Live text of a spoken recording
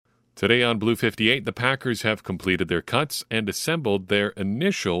Today on Blue 58, the Packers have completed their cuts and assembled their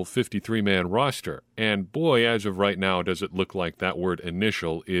initial 53-man roster. And boy, as of right now, does it look like that word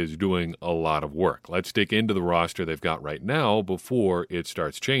initial is doing a lot of work. Let's dig into the roster they've got right now before it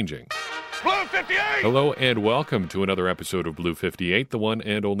starts changing. Blue 58! Hello and welcome to another episode of Blue 58, the one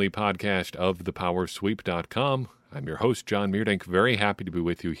and only podcast of thepowersweep.com. I'm your host, John Meerdink. Very happy to be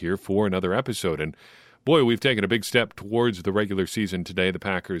with you here for another episode. And boy, we've taken a big step towards the regular season today. The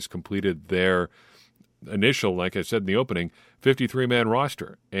Packers completed their initial, like I said in the opening, 53-man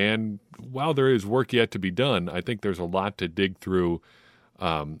roster. And while there is work yet to be done, I think there's a lot to dig through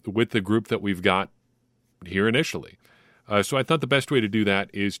with the group that we've got here initially. So I thought the best way to do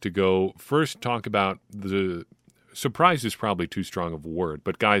that is to go first talk about the surprise is probably too strong of a word,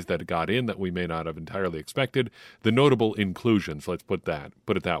 but guys that got in that we may not have entirely expected, the notable inclusions, let's put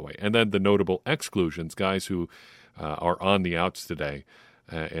it that way, and then the notable exclusions, guys who are on the outs today,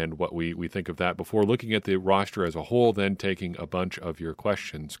 and what we think of that before looking at the roster as a whole, then taking a bunch of your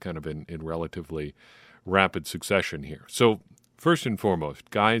questions kind of in relatively rapid succession here. So first and foremost,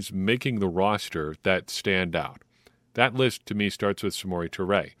 guys making the roster that stand out. That list to me starts with Samori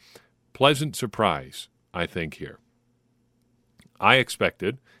Toure. Pleasant surprise, I think, here. I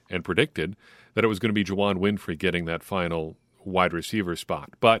expected and predicted that it was going to be Juwann Winfree getting that final wide receiver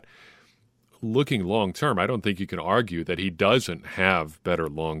spot. But looking long-term, I don't think you can argue that he doesn't have better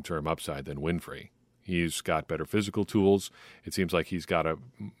long-term upside than Winfree. He's got better physical tools. It seems like he's got a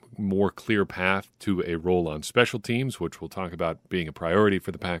more clear path to a role on special teams, which we'll talk about being a priority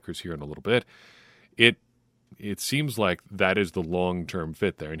for the Packers here in a little bit. It seems like that is the long-term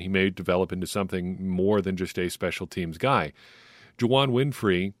fit there, and he may develop into something more than just a special teams guy. Juwann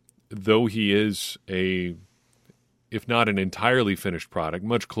Winfree, though he is if not an entirely finished product,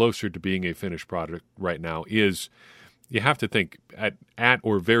 much closer to being a finished product right now, you have to think at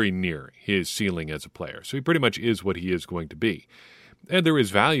or very near his ceiling as a player. So he pretty much is what he is going to be. And there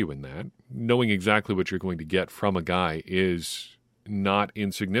is value in that. Knowing exactly what you're going to get from a guy is not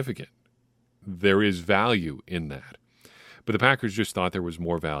insignificant. There is value in that. But the Packers just thought there was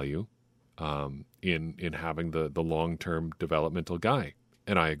more value in having the long-term developmental guy.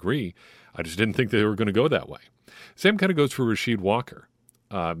 And I agree. I just didn't think they were going to go that way. Same kind of goes for Rasheed Walker.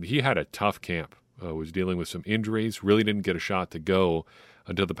 He had a tough camp, was dealing with some injuries, really didn't get a shot to go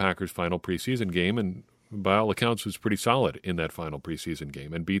until the Packers' final preseason game, and by all accounts was pretty solid in that final preseason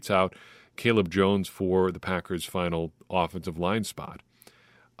game and beats out Caleb Jones for the Packers' final offensive line spot.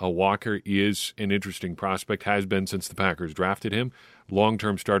 Walker is an interesting prospect, has been since the Packers drafted him.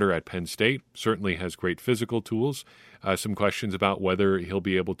 Long-term starter at Penn State, certainly has great physical tools. Some questions about whether he'll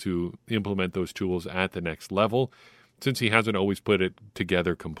be able to implement those tools at the next level, since he hasn't always put it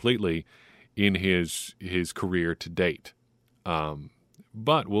together completely in his career to date.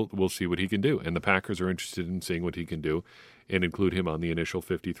 But we'll see what he can do, and the Packers are interested in seeing what he can do and include him on the initial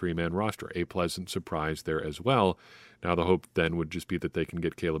 53-man roster. A pleasant surprise there as well. Now the hope then would just be that they can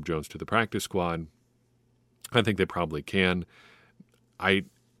get Caleb Jones to the practice squad. I think they probably can. I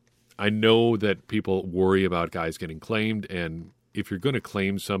know that people worry about guys getting claimed, and if you're going to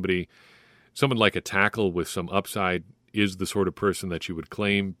claim someone like a tackle with some upside is the sort of person that you would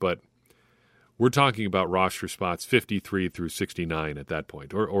claim, but we're talking about roster spots 53 through 69 at that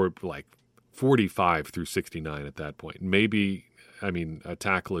point, or like 45 through 69 at that point. Maybe, a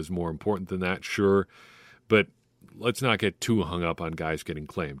tackle is more important than that, sure, but let's not get too hung up on guys getting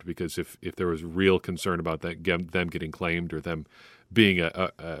claimed, because if there was real concern about them getting claimed or them being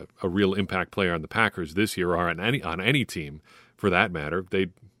a real impact player on the Packers this year or on any team for that matter, they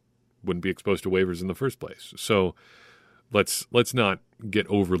wouldn't be exposed to waivers in the first place. So let's not get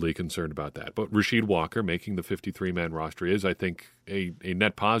overly concerned about that. But Rasheed Walker making the 53-man roster is, I think, a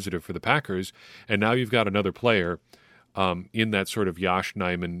net positive for the Packers. And now you've got another player in that sort of Yosh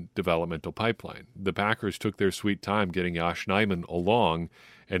Nijman developmental pipeline. The Packers took their sweet time getting Yosh Nijman along,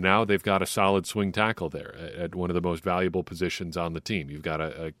 and now they've got a solid swing tackle there at one of the most valuable positions on the team. You've got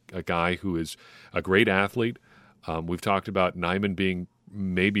a guy who is a great athlete. We've talked about Nijman being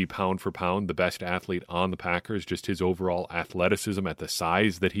maybe pound for pound the best athlete on the Packers. Just his overall athleticism at the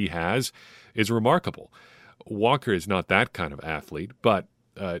size that he has is remarkable. Walker is not that kind of athlete, but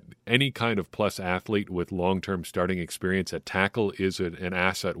any kind of plus athlete with long-term starting experience at tackle is an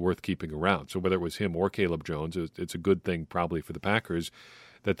asset worth keeping around. So whether it was him or Caleb Jones, it's a good thing probably for the Packers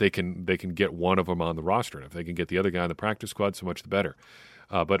that they can get one of them on the roster. And if they can get the other guy on the practice squad, so much the better.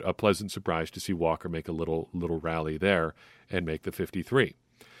 But a pleasant surprise to see Walker make a little rally there and make the 53.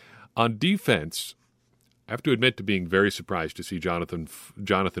 On defense, I have to admit to being very surprised to see Jonathan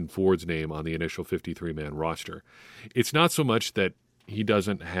Ford's name on the initial 53-man roster. It's not so much that he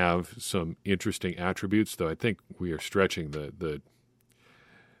doesn't have some interesting attributes, though I think we are stretching the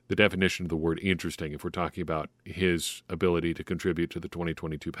definition of the word interesting if we're talking about his ability to contribute to the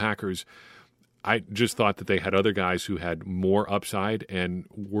 2022 Packers. I just thought that they had other guys who had more upside and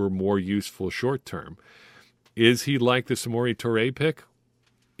were more useful short term. Is he like the Samori Toure pick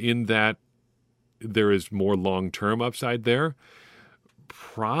in that there is more long-term upside there?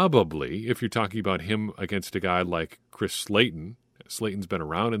 Probably, if you're talking about him against a guy like Chris Slayton. Slayton's been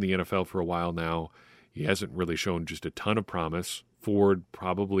around in the NFL for a while now. He hasn't really shown just a ton of promise. Ford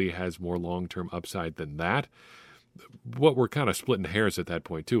probably has more long-term upside than that. What we're kind of splitting hairs at that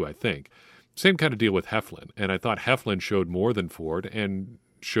point too, I think. Same kind of deal with Heflin. And I thought Heflin showed more than Ford and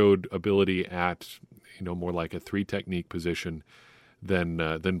showed ability at, more like a 3 technique position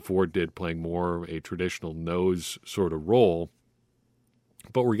than Ford did, playing more a traditional nose sort of role.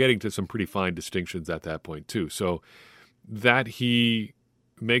 But we're getting to some pretty fine distinctions at that point too. So that he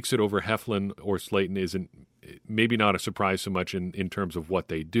makes it over Heflin or Slayton isn't maybe not a surprise so much in terms of what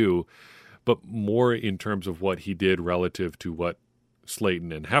they do, but more in terms of what he did relative to what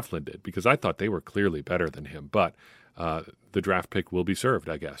Slayton and Heflin did, because I thought they were clearly better than him. But the draft pick will be served,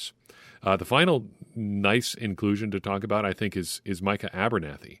 I guess. The final nice inclusion to talk about, I think, is Micah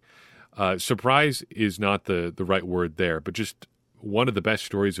Abernathy. Surprise is not the right word there, but just one of the best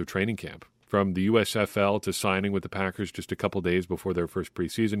stories of training camp. From the USFL to signing with the Packers just a couple days before their first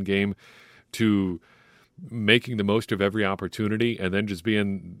preseason game, to making the most of every opportunity and then just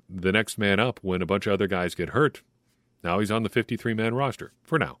being the next man up when a bunch of other guys get hurt. Now he's on the 53-man roster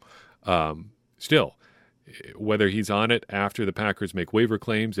for now. Still, whether he's on it after the Packers make waiver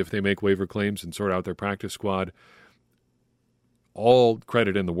claims, if they make waiver claims and sort out their practice squad, all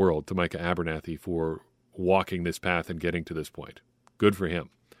credit in the world to Micah Abernathy for walking this path and getting to this point. Good for him.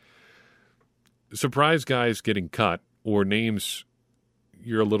 Surprise guys getting cut, or names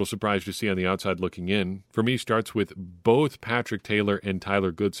you're a little surprised to see on the outside looking in, for me starts with both Patrick Taylor and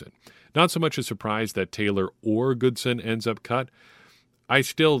Tyler Goodson. Not so much a surprise that Taylor or Goodson ends up cut. I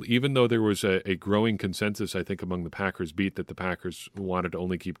still, even though there was a growing consensus, I think, among the Packers beat that the Packers wanted to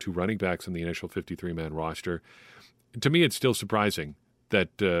only keep 2 running backs on the initial 53-man roster, to me it's still surprising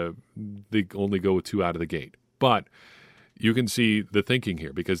that they only go with 2 out of the gate. But you can see the thinking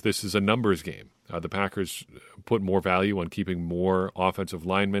here, because this is a numbers game. The Packers put more value on keeping more offensive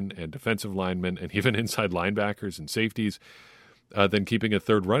linemen and defensive linemen and even inside linebackers and safeties than keeping a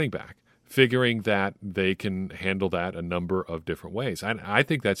third running back, figuring that they can handle that a number of different ways. And I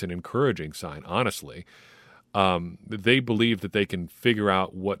think that's an encouraging sign, honestly. They believe that they can figure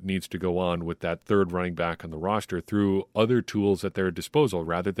out what needs to go on with that third running back on the roster through other tools at their disposal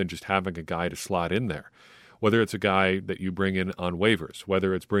rather than just having a guy to slot in there. Whether it's a guy that you bring in on waivers,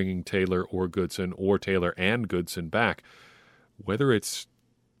 whether it's bringing Taylor or Goodson or Taylor and Goodson back, whether it's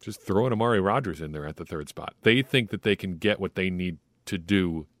just throwing Amari Rodgers in there at the third spot. They think that they can get what they need to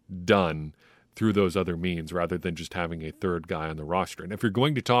do done through those other means rather than just having a third guy on the roster. And if you're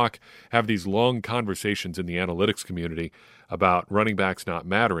going to have these long conversations in the analytics community about running backs not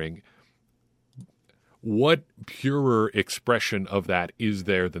mattering, what purer expression of that is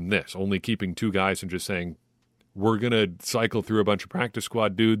there than this? Only keeping 2 guys and just saying, we're going to cycle through a bunch of practice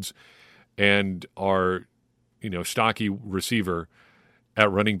squad dudes and our, stocky receiver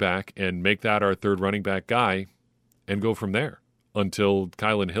at running back and make that our third running back guy and go from there until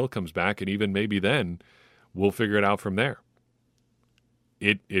Kylan Hill comes back. And even maybe then we'll figure it out from there.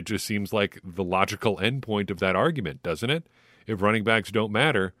 It just seems like the logical endpoint of that argument, doesn't it? If running backs don't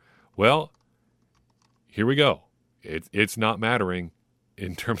matter, well, here we go. It's not mattering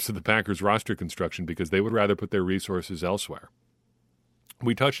in terms of the Packers roster construction because they would rather put their resources elsewhere.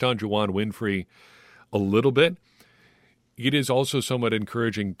 We touched on Juwann Winfree a little bit. It is also somewhat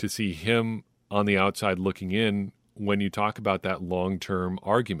encouraging to see him on the outside looking in when you talk about that long-term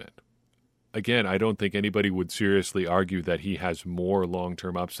argument. Again, I don't think anybody would seriously argue that he has more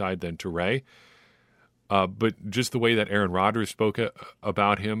long-term upside than Toure. But just the way that Aaron Rodgers spoke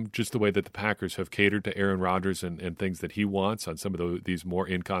about him, just the way that the Packers have catered to Aaron Rodgers and things that he wants on some of these more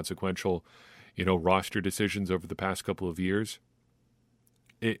inconsequential, roster decisions over the past couple of years,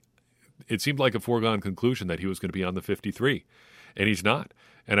 it seemed like a foregone conclusion that he was going to be on the 53, and he's not.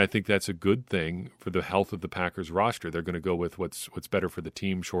 And I think that's a good thing for the health of the Packers roster. They're going to go with what's better for the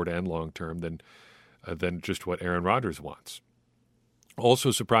team, short and long term, than just what Aaron Rodgers wants.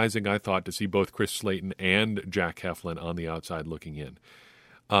 Also surprising, I thought, to see both Chris Slayton and Jack Heflin on the outside looking in.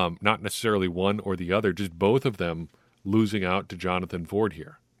 Not necessarily one or the other, just both of them losing out to Jonathan Ford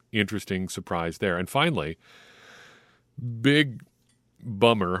here. Interesting surprise there. And finally, big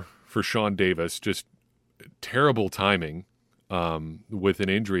bummer for Sean Davis, just terrible timing with an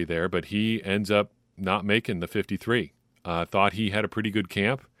injury there, but he ends up not making the 53. Thought he had a pretty good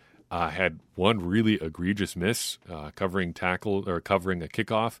camp. Had one really egregious miss covering a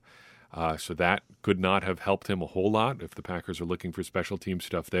kickoff. So that could not have helped him a whole lot if the Packers are looking for special team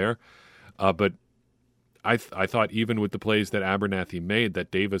stuff there. But I thought even with the plays that Abernathy made,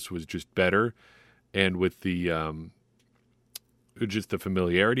 that Davis was just better, and with the just the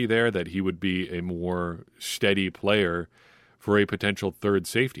familiarity there, that he would be a more steady player for a potential third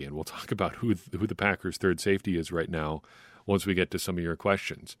safety. And we'll talk about who the Packers' third safety is right now once we get to some of your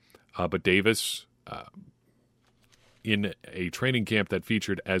questions. But Davis, in a training camp that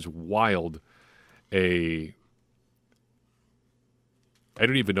featured as wild I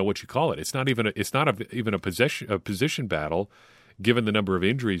don't even know what you call it. It's not even a position battle, given the number of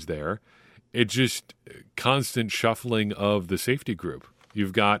injuries there. It's just constant shuffling of the safety group.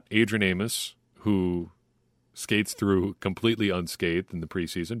 You've got Adrian Amos, who skates through completely unscathed in the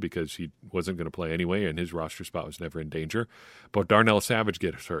preseason because he wasn't going to play anyway, and his roster spot was never in danger. But Darnell Savage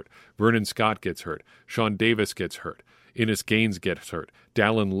gets hurt. Vernon Scott gets hurt. Sean Davis gets hurt. Innis Gaines gets hurt.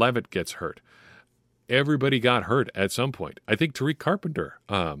 Dallin Levitt gets hurt. Everybody got hurt at some point. I think Tariq Carpenter,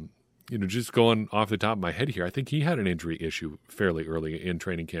 just going off the top of my head here, I think he had an injury issue fairly early in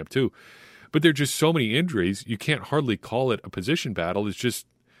training camp too. But there are just so many injuries, you can't hardly call it a position battle. It's just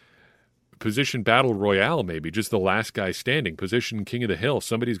position battle royale, maybe, just the last guy standing, position king of the hill.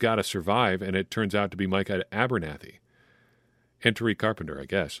 Somebody's got to survive, and it turns out to be Micah Abernathy and Tariq Carpenter, I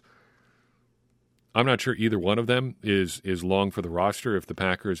guess. I'm not sure either one of them is long for the roster if the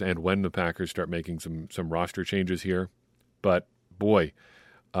Packers and when the Packers start making some roster changes here. But boy,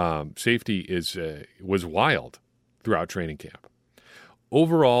 safety was wild throughout training camp.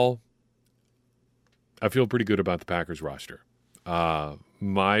 Overall, I feel pretty good about the Packers roster.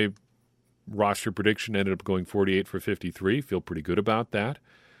 My roster prediction ended up going 48 for 53. Feel pretty good about that.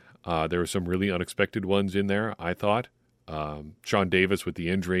 There were some really unexpected ones in there, I thought. Sean Davis with the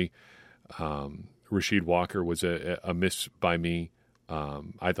injury. Rasheed Walker was a miss by me.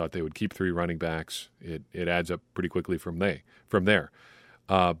 I thought they would keep three running backs. It adds up pretty quickly from there.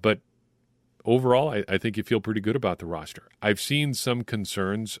 But overall, I think you feel pretty good about the roster. I've seen some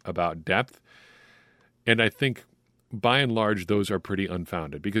concerns about depth, and I think by and large those are pretty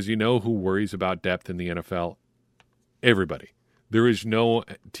unfounded because you know who worries about depth in the NFL? Everybody. There is no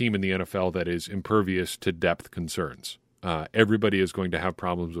team in the NFL that is impervious to depth concerns. Everybody is going to have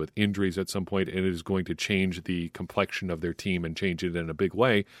problems with injuries at some point, and it is going to change the complexion of their team and change it in a big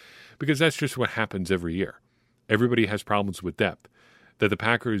way because that's just what happens every year. Everybody has problems with depth. That the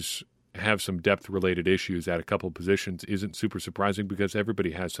Packers have some depth-related issues at a couple positions isn't super surprising because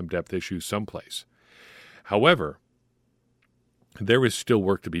everybody has some depth issues someplace. However, there is still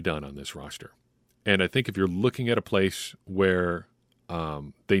work to be done on this roster. And I think if you're looking at a place where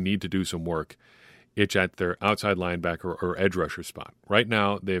they need to do some work, it's at their outside linebacker or edge rusher spot. Right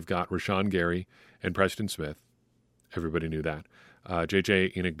now, they've got Rashawn Gary and Preston Smith. Everybody knew that.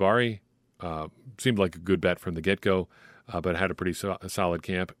 J.J. Enagbari seemed like a good bet from the get-go, but had a pretty solid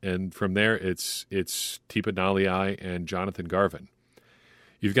camp. And from there, it's Tipa Naliai and Jonathan Garvin.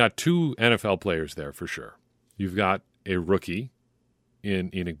 You've got two NFL players there for sure. You've got a rookie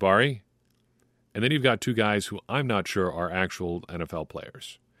in Enagbari, and then you've got two guys who I'm not sure are actual NFL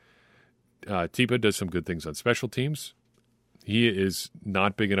players. Tipa does some good things on special teams. He is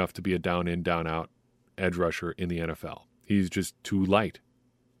not big enough to be a down-in, down-out edge rusher in the NFL. He's just too light,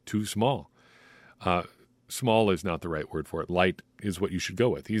 too small. Small is not the right word for it. Light is what you should go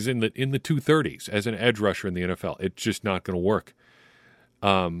with. He's in the 230s as an edge rusher in the NFL. It's just not going to work.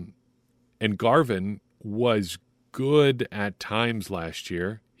 And Garvin was good at times last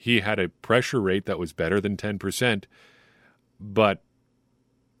year. He had a pressure rate that was better than 10%, but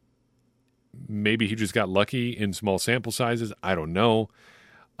maybe he just got lucky in small sample sizes. I don't know.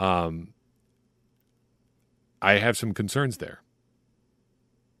 I have some concerns there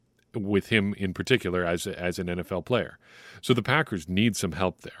with him in particular as an NFL player. So the Packers need some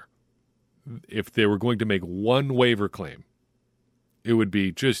help there. If they were going to make one waiver claim, it would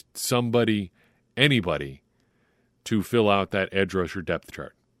be just anybody, to fill out that edge rusher depth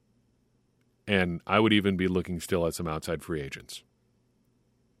chart. And I would even be looking still at some outside free agents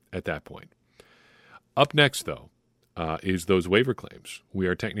at that point. Up next, though, is those waiver claims. We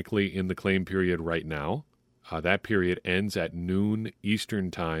are technically in the claim period right now. That period ends at noon Eastern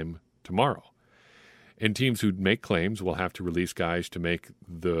time tomorrow. And teams who make claims will have to release guys to make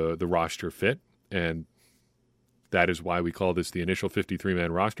the roster fit. And that is why we call this the initial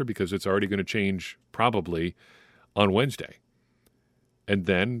 53-man roster, because it's already going to change probably on Wednesday. And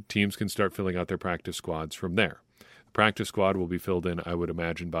then teams can start filling out their practice squads from there. Practice squad will be filled in, I would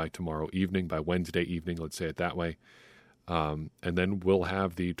imagine, by tomorrow evening, by Wednesday evening, let's say it that way. And then we'll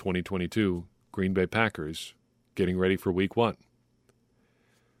have the 2022 Green Bay Packers getting ready for Week 1.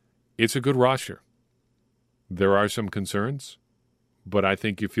 It's a good roster. There are some concerns, but I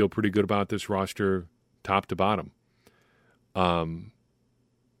think you feel pretty good about this roster top to bottom.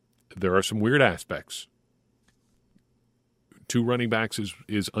 There are some weird aspects. 2 running backs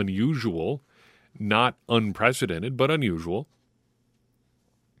is unusual, not unprecedented, but unusual.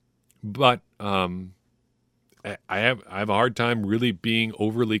 But I have a hard time really being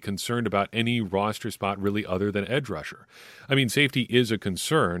overly concerned about any roster spot really other than edge rusher. I mean, safety is a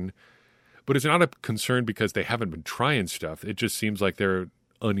concern, but it's not a concern because they haven't been trying stuff. It just seems like they're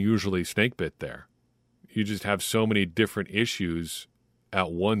unusually snake bit there. You just have so many different issues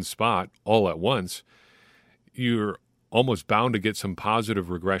at one spot all at once. You're almost bound to get some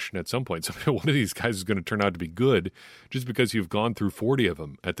positive regression at some point. So one of these guys is going to turn out to be good just because you've gone through 40 of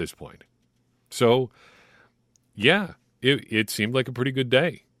them at this point. So, yeah, it seemed like a pretty good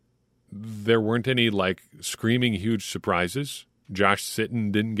day. There weren't any, screaming huge surprises. Josh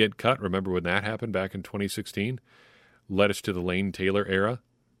Sitton didn't get cut. Remember when that happened back in 2016? Led us to the Lane Taylor era.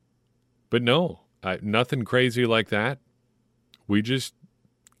 But no, nothing crazy like that. We just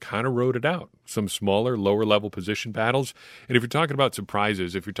kind of rode it out. Some smaller, lower-level position battles. And if you're talking about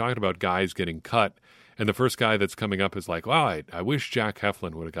surprises, if you're talking about guys getting cut, and the first guy that's coming up is like, wow, I wish Jack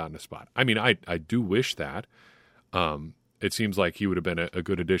Heflin would have gotten a spot. I mean, I do wish that. It seems like he would have been a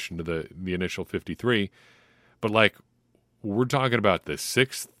good addition to the initial 53. But, we're talking about the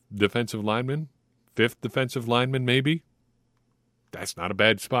 6th defensive lineman, 5th defensive lineman maybe. That's not a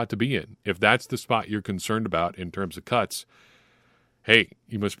bad spot to be in. If that's the spot you're concerned about in terms of cuts, hey,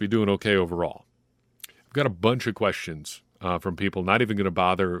 you must be doing okay overall. I've got a bunch of questions from people. Not even going to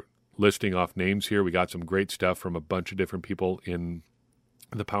bother listing off names here. We got some great stuff from a bunch of different people in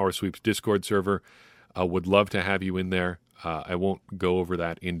the Power Sweeps Discord server. Would love to have you in there. I won't go over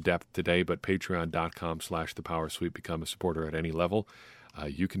that in depth today, but patreon.com/thepowersweep. Become a supporter at any level.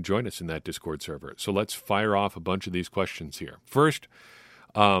 You can join us in that Discord server. So let's fire off a bunch of these questions here. First,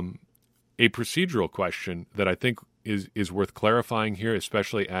 a procedural question that I think is worth clarifying here,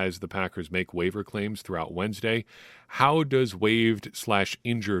 especially as the Packers make waiver claims throughout Wednesday. How does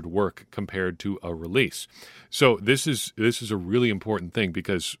waived/injured work compared to a release? So this is a really important thing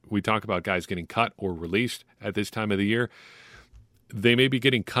because we talk about guys getting cut or released at this time of the year. They may be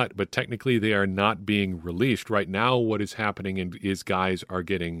getting cut, but technically they are not being released. Right now what is happening is guys are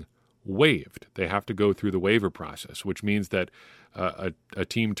getting waived. They have to go through the waiver process, which means that a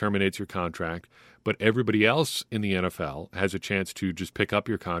team terminates your contract, but everybody else in the NFL has a chance to just pick up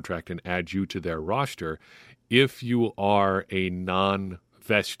your contract and add you to their roster if you are a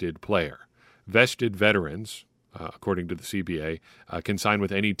non-vested player. Vested veterans, according to the CBA, can sign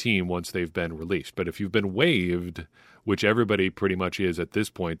with any team once they've been released. But if you've been waived, which everybody pretty much is at this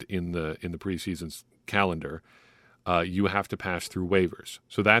point in the preseason's calendar, you have to pass through waivers.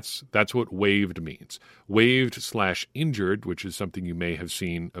 So that's what waived means. Waived/injured, which is something you may have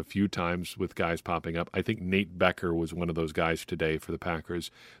seen a few times with guys popping up. I think Nate Becker was one of those guys today for the Packers.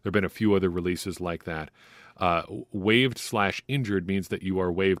 There have been a few other releases like that. Waived/injured means that you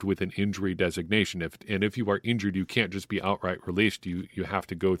are waived with an injury designation. If you are injured, you can't just be outright released. You have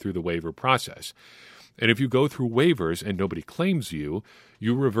to go through the waiver process. And if you go through waivers and nobody claims you,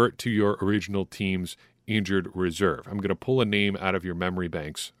 you revert to your original team's injured reserve. I'm going to pull a name out of your memory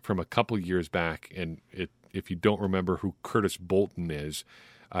banks from a couple years back, and if you don't remember who Curtis Bolton is,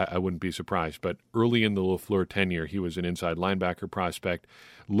 I wouldn't be surprised. But early in the LaFleur tenure, he was an inside linebacker prospect,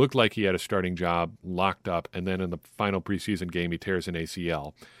 looked like he had a starting job, locked up, and then in the final preseason game, he tears an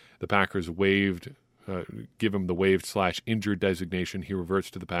ACL. The Packers give him the waived/injured designation. He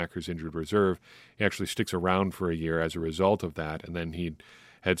reverts to the Packers injured reserve. He actually sticks around for a year as a result of that, and then he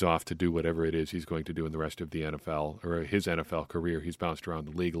heads off to do whatever it is he's going to do in the rest of the NFL or his NFL career. He's bounced around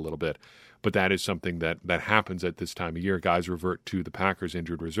the league a little bit, but that is something that happens at this time of year. Guys revert to the Packers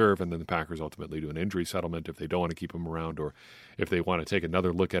injured reserve, and then the Packers ultimately do an injury settlement if they don't want to keep him around, or if they want to take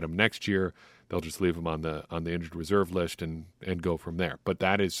another look at him next year, they'll just leave him on the injured reserve list and go from there. But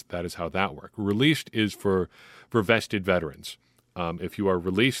that is how that works. Released is for vested veterans. If you are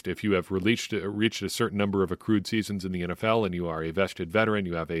released, if you have reached a certain number of accrued seasons in the NFL and you are a vested veteran,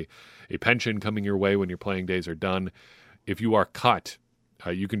 you have a pension coming your way when your playing days are done. If you are cut,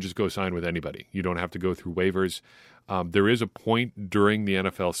 you can just go sign with anybody. You don't have to go through waivers. There is a point during the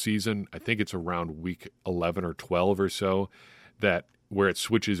NFL season, I think it's around week 11 or 12 or so, where it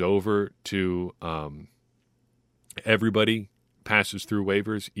switches over to everybody passes through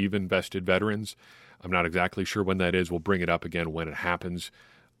waivers, even vested veterans. I'm not exactly sure when that is. We'll bring it up again when it happens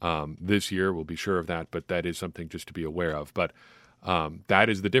this year. We'll be sure of that, but that is something just to be aware of. But that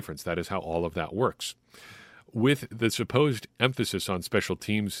is the difference. That is how all of that works. With the supposed emphasis on special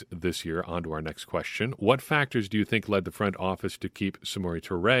teams this year, on to our next question. What factors do you think led the front office to keep Samori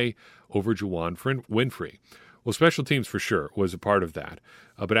Toure over Juwann Winfree? Well, special teams for sure was a part of that.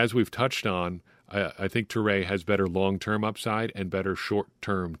 But as we've touched on, I think Toure has better long-term upside and better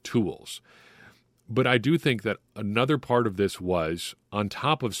short-term tools. But I do think that another part of this was, on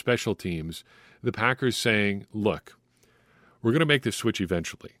top of special teams, the Packers saying, look, we're going to make this switch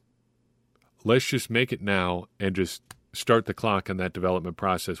eventually. Let's just make it now and just start the clock on that development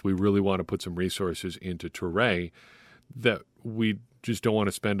process. We really want to put some resources into Toure that we just don't want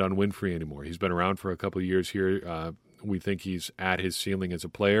to spend on Winfree anymore. He's been around for a couple of years here. We think he's at his ceiling as a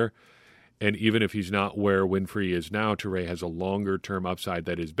player. And even if he's not where Winfree is now, Toure has a longer-term upside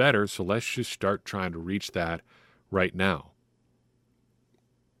that is better. So let's just start trying to reach that right now.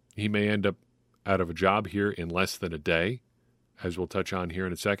 He may end up out of a job here in less than a day, as we'll touch on here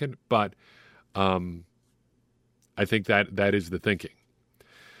in a second. But I think that is the thinking.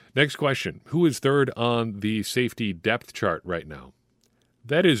 Next question. Who is third on the safety depth chart right now?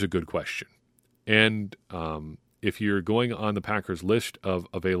 That is a good question. And if you're going on the Packers list of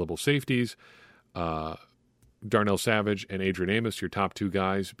available safeties, Darnell Savage and Adrian Amos, your top two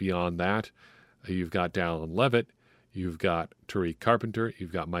guys. Beyond that, you've got Dallin Leavitt, you've got Tariq Carpenter,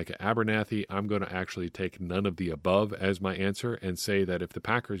 you've got Micah Abernathy. I'm going to actually take none of the above as my answer and say that if the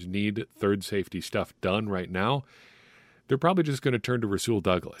Packers need third safety stuff done right now, they're probably just going to turn to Rasul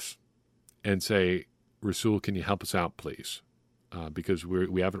Douglas and say, Rasul, can you help us out, please? Because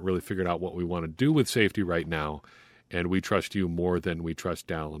we haven't really figured out what we want to do with safety right now, and we trust you more than we trust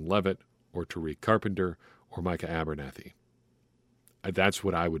Dallin Leavitt or Tariq Carpenter or Micah Abernathy. That's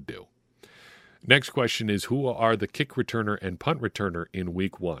what I would do. Next question is, who are the kick returner and punt returner in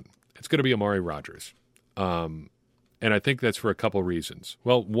Week 1? It's going to be Amari Rodgers. And I think that's for a couple reasons.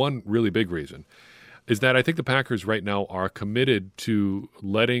 Well, one really big reason is that I think the Packers right now are committed to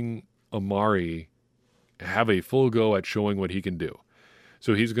letting Amari have a full go at showing what he can do.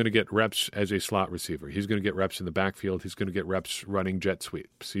 So he's going to get reps as a slot receiver. He's going to get reps in the backfield. He's going to get reps running jet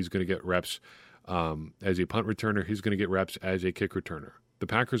sweeps. He's going to get reps as a punt returner. He's going to get reps as a kick returner. The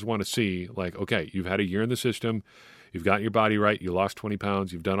Packers want to see, like, okay, you've had a year in the system. You've got your body right. You lost 20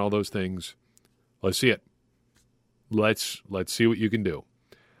 pounds. You've done all those things. Let's see it. Let's see what you can do.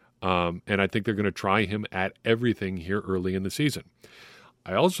 And I think they're going to try him at everything here early in the season.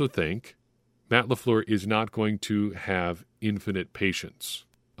 I also think Matt LaFleur is not going to have infinite patience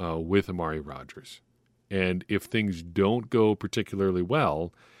with Amari Rodgers. And if things don't go particularly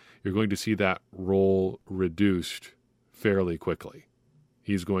well, you're going to see that role reduced fairly quickly.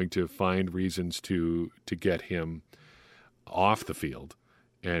 He's going to find reasons to get him off the field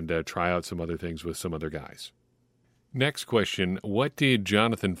and try out some other things with some other guys. Next question, what did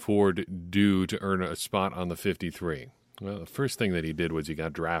Jonathan Ford do to earn a spot on the 53? Well, the first thing that he did was he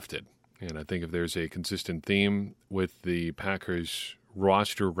got drafted. And I think if there's a consistent theme with the Packers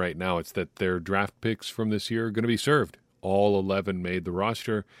roster right now, it's that their draft picks from this year are going to be served. All 11 made the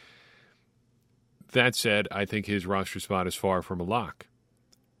roster. That said, I think his roster spot is far from a lock.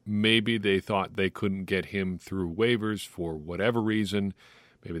 Maybe they thought they couldn't get him through waivers for whatever reason.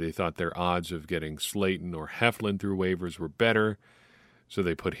 Maybe they thought their odds of getting Slayton or Heflin through waivers were better, so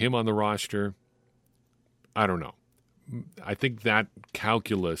they put him on the roster. I don't know. I think that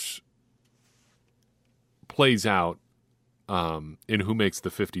calculus plays out in who makes the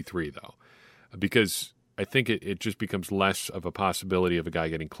 53, though, because I think it just becomes less of a possibility of a guy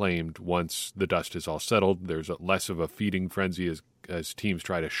getting claimed once the dust is all settled. There's less of a feeding frenzy as teams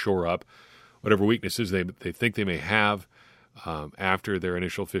try to shore up whatever weaknesses they think they may have after their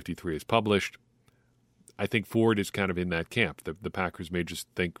initial 53 is published. I think Ford is kind of in that camp. The Packers may just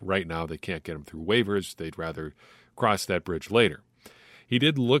think right now they can't get him through waivers. They'd rather cross that bridge later. He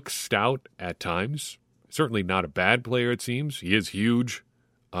did look stout at times. Certainly not a bad player, it seems. He is huge.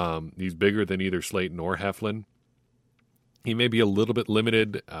 He's bigger than either Slayton or Heflin. He may be a little bit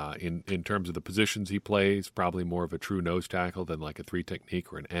limited in terms of the positions he plays, probably more of a true nose tackle than like a three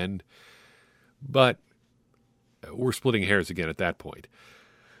technique or an end. But we're splitting hairs again at that point.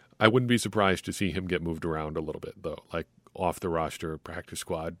 I wouldn't be surprised to see him get moved around a little bit, though, like off the roster, practice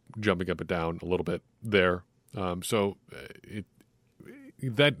squad, jumping up and down a little bit there. That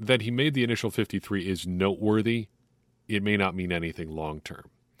he made the initial 53 is noteworthy. It may not mean anything long term.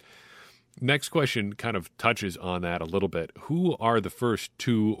 Next question kind of touches on that a little bit. Who are the first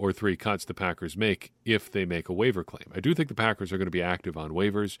 2 or 3 cuts the Packers make if they make a waiver claim? I do think the Packers are going to be active on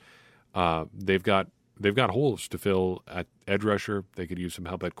waivers. They've got holes to fill at edge rusher. They could use some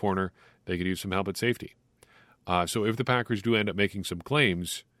help at corner. They could use some help at safety. So if the Packers do end up making some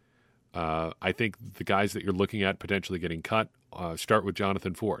claims, I think the guys that you're looking at potentially getting cut start with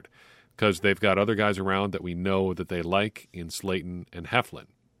Jonathan Ford, because they've got other guys around that we know that they like in Slayton and Heflin.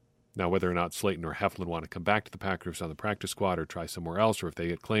 Now, whether or not Slayton or Heflin want to come back to the Packers on the practice squad or try somewhere else, or if they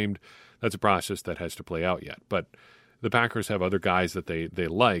get claimed, that's a process that has to play out yet. But the Packers have other guys that they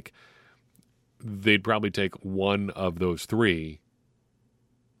like. They'd probably take one of those three,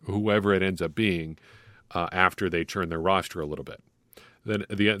 whoever it ends up being, after they churn their roster a little bit. Then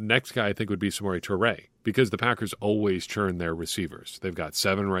the next guy I think would be Samori Toure, because the Packers always churn their receivers. They've got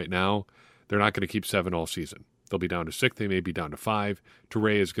 7 right now. They're not going to keep 7 all season. They'll be down to 6. They may be down to 5.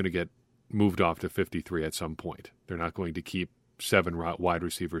 Toure is going to get moved off to 53 at some point. They're not going to keep 7 wide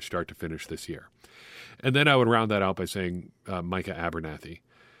receivers start to finish this year. And then I would round that out by saying Micah Abernathy.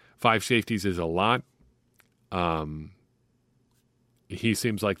 5 safeties is a lot. He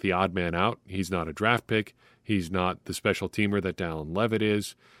seems like the odd man out. He's not a draft pick. He's not the special teamer that Dallin Levitt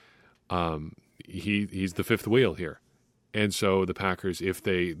is. He's the fifth wheel here. And so the Packers, if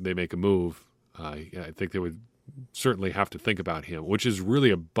they make a move, I think they would certainly have to think about him, which is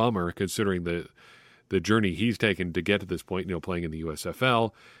really a bummer considering the journey he's taken to get to this point, playing in the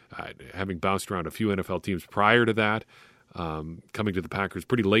USFL, having bounced around a few NFL teams prior to that, coming to the Packers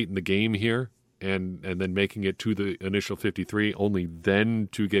pretty late in the game here, and then making it to the initial 53, only then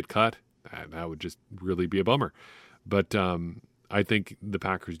to get cut. That would just really be a bummer. But I think the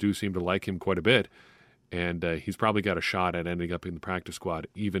Packers do seem to like him quite a bit, and he's probably got a shot at ending up in the practice squad,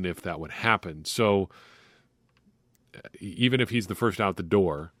 even if that would happen. So even if he's the first out the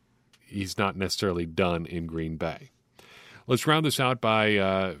door, he's not necessarily done in Green Bay. Let's round this out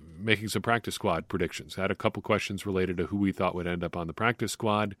by making some practice squad predictions. I had a couple questions related to who we thought would end up on the practice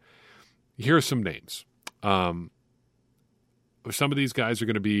squad. Here are some names. Some of these guys are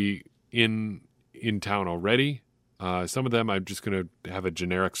going to be in town already. Some of them I'm just going to have a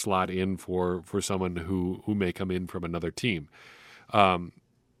generic slot in for someone who may come in from another team.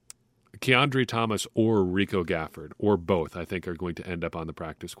 Keandre Thomas or Rico Gafford, or both, I think, are going to end up on the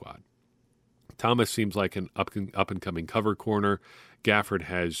practice squad. Thomas seems like an up-and-coming cover corner. Gafford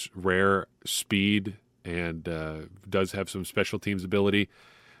has rare speed and does have some special teams ability.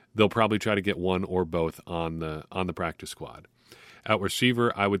 They'll probably try to get one or both on the practice squad. At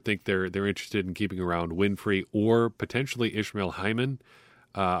receiver, I would think they're interested in keeping around Winfrey or potentially Ishmael Hyman.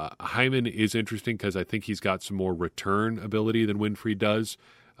 Hyman is interesting because I think he's got some more return ability than Winfrey does.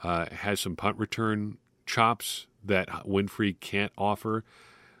 Has some punt return chops that Winfrey can't offer.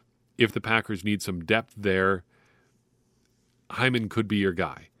 If the Packers need some depth there, Hyman could be your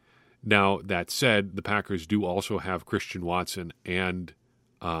guy. Now, that said, the Packers do also have Christian Watson and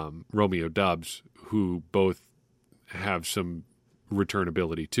Romeo Doubs, who both have some return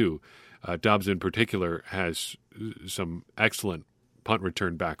ability too. Doubs in particular has some excellent punt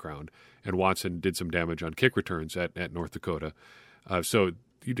return background, and Watson did some damage on kick returns at North Dakota. So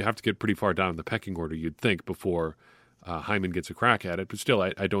you'd have to get pretty far down in the pecking order, you'd think, before Hyman gets a crack at it. But still,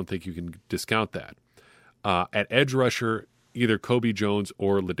 I don't think you can discount that. At edge rusher, either Kobe Jones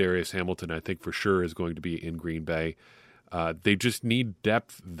or Ladarius Hamilton, I think for sure is going to be in Green Bay. They just need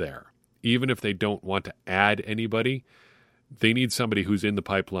depth there. Even if they don't want to add anybody, they need somebody who's in the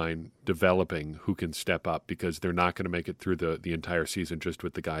pipeline developing who can step up, because they're not going to make it through the entire season just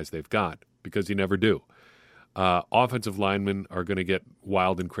with the guys they've got, because you never do. Offensive linemen are going to get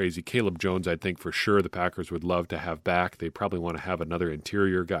wild and crazy. Caleb Jones, I think for sure the Packers would love to have back. They probably want to have another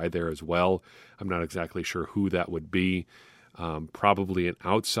interior guy there as well. I'm not exactly sure who that would be. Probably an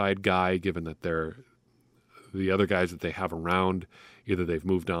outside guy, given that they're the other guys that they have around, either they've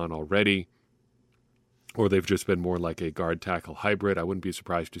moved on already or they've just been more like a guard tackle hybrid. I wouldn't be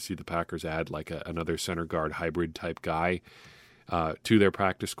surprised to see the Packers add like another center guard hybrid type guy to their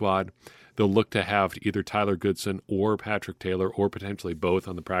practice squad. They'll look to have either Tyler Goodson or Patrick Taylor, or potentially both,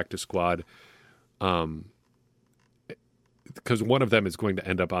 on the practice squad, because one of them is going to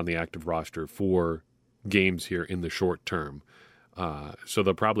end up on the active roster for games here in the short term. So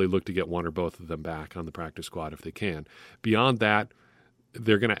they'll probably look to get one or both of them back on the practice squad if they can. Beyond that,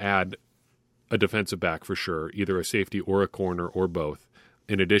 they're going to add a defensive back for sure, either a safety or a corner or both,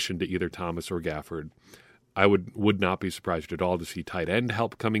 in addition to either Thomas or Gafford. I would not be surprised at all to see tight end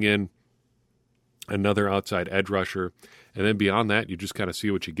help coming in, another outside edge rusher, and then beyond that, you just kind of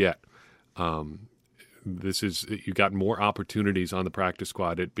see what you get. You got more opportunities on the practice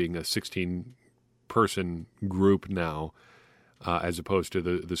squad, it being a 16-person group now. as opposed to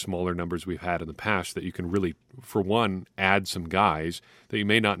the smaller numbers we've had in the past, that you can really, for one, add some guys that you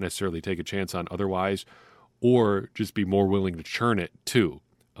may not necessarily take a chance on otherwise, or just be more willing to churn it too.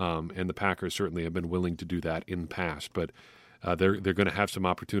 And the Packers certainly have been willing to do that in the past, but they're going to have some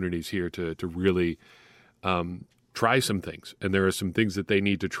opportunities here to really try some things. And there are some things that they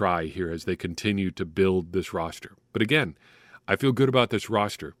need to try here as they continue to build this roster. But again, I feel good about this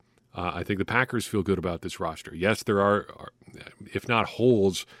roster. I think the Packers feel good about this roster. Yes, there are, if not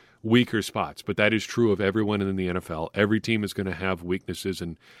holes, weaker spots, but that is true of everyone in the NFL. Every team is going to have weaknesses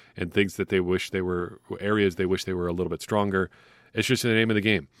and things that they wish they were, areas they wish they were a little bit stronger. It's just the name of the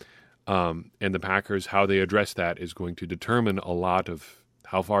game. And the Packers, how they address that is going to determine a lot of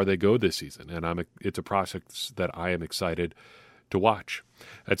how far they go this season. And it's a process that I am excited to watch.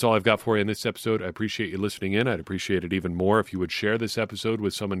 That's all I've got for you in this episode. I appreciate you listening in. I'd appreciate it even more if you would share this episode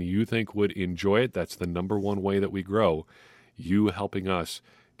with someone you think would enjoy it. That's the number one way that we grow, you helping us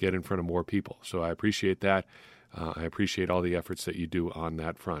get in front of more people. So I appreciate that. I appreciate all the efforts that you do on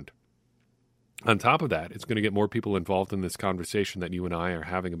that front. On top of that, it's going to get more people involved in this conversation that you and I are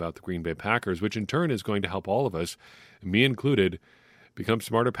having about the Green Bay Packers, which in turn is going to help all of us, me included, become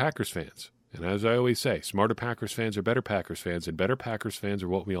smarter Packers fans. And as I always say, smarter Packers fans are better Packers fans, and better Packers fans are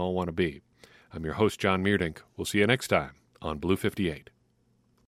what we all want to be. I'm your host, John Meerdink. We'll see you next time on Blue 58.